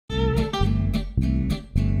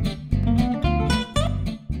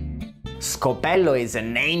Scopello is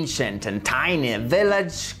an ancient and tiny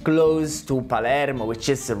village close to Palermo, which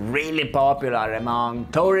is really popular among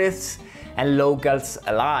tourists and locals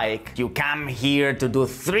alike. You come here to do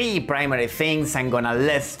 3 primary things I'm gonna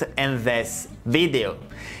list in this video.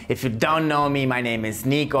 If you don't know me, my name is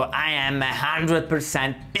Nico. I am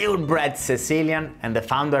 100% pure-bred Sicilian and the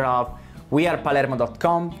founder of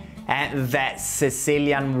wearepalermo.com and the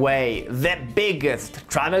Sicilian Way, the biggest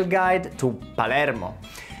travel guide to Palermo.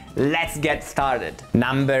 Let's get started.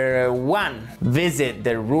 Number 1. Visit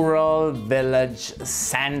the rural village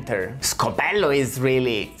center. Scopello is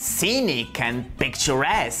really scenic and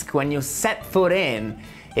picturesque. When you set foot in,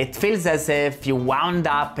 it feels as if you wound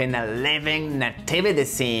up in a living nativity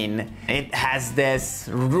scene. It has this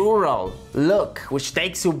rural look which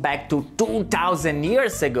takes you back to 2000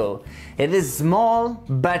 years ago. It is small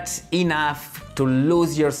but enough to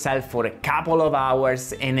lose yourself for a couple of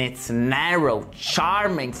hours in its narrow,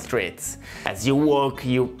 charming streets. As you walk,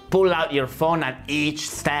 you pull out your phone at each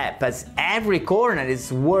step, as every corner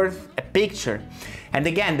is worth a picture. And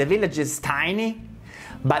again, the village is tiny,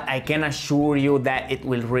 but I can assure you that it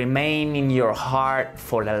will remain in your heart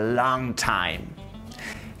for a long time.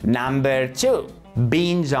 Number 2.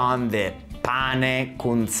 Binge on the Pane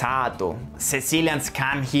Cunzato. Sicilians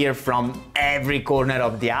come here from every corner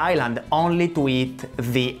of the island only to eat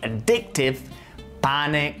the addictive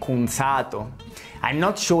Pane Cunzato. I'm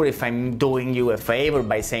not sure if I'm doing you a favor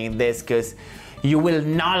by saying this, because you will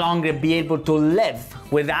no longer be able to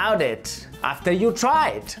live without it after you try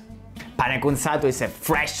it. Pane Cunzato is a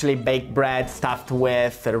freshly baked bread stuffed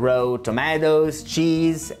with raw tomatoes,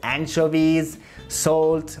 cheese, anchovies,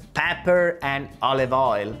 salt, pepper and olive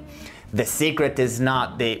oil. The secret is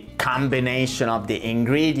not the combination of the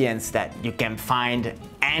ingredients that you can find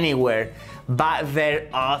anywhere, but their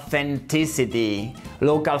authenticity.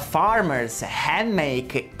 Local farmers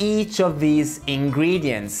handmake each of these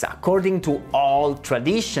ingredients according to all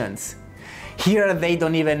traditions. Here they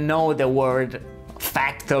don't even know the word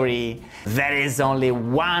factory. There is only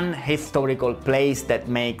one historical place that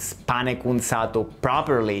makes Pane Cunzato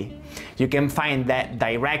properly. You can find that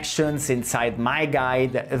directions inside my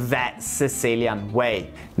guide, The Sicilian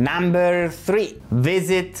Way. Number 3.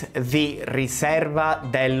 Visit the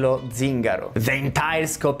Riserva Dello Zingaro. The entire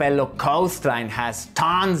Scopello coastline has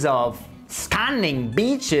tons of stunning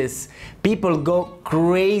beaches people go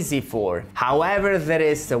crazy for. However, there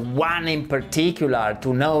is one in particular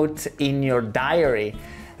to note in your diary.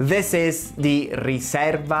 This is the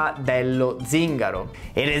Riserva Dello Zingaro.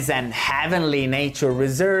 It is an heavenly nature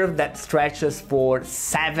reserve that stretches for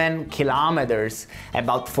 7 kilometers,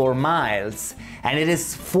 about 4 miles, and it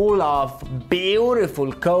is full of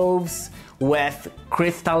beautiful coves with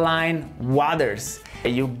crystalline waters.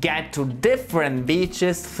 You get to different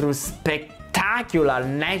beaches through spectacular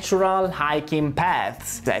natural hiking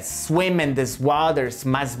paths. To swim in these waters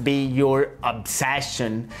must be your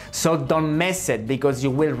obsession, so don't miss it because you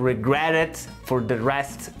will regret it for the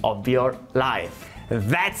rest of your life.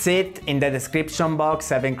 That's it. In the description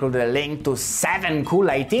box I've included a link to 7 cool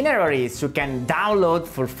itineraries you can download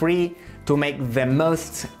for free to make the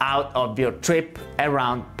most out of your trip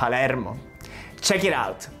around Palermo. Check it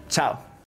out. Ciao!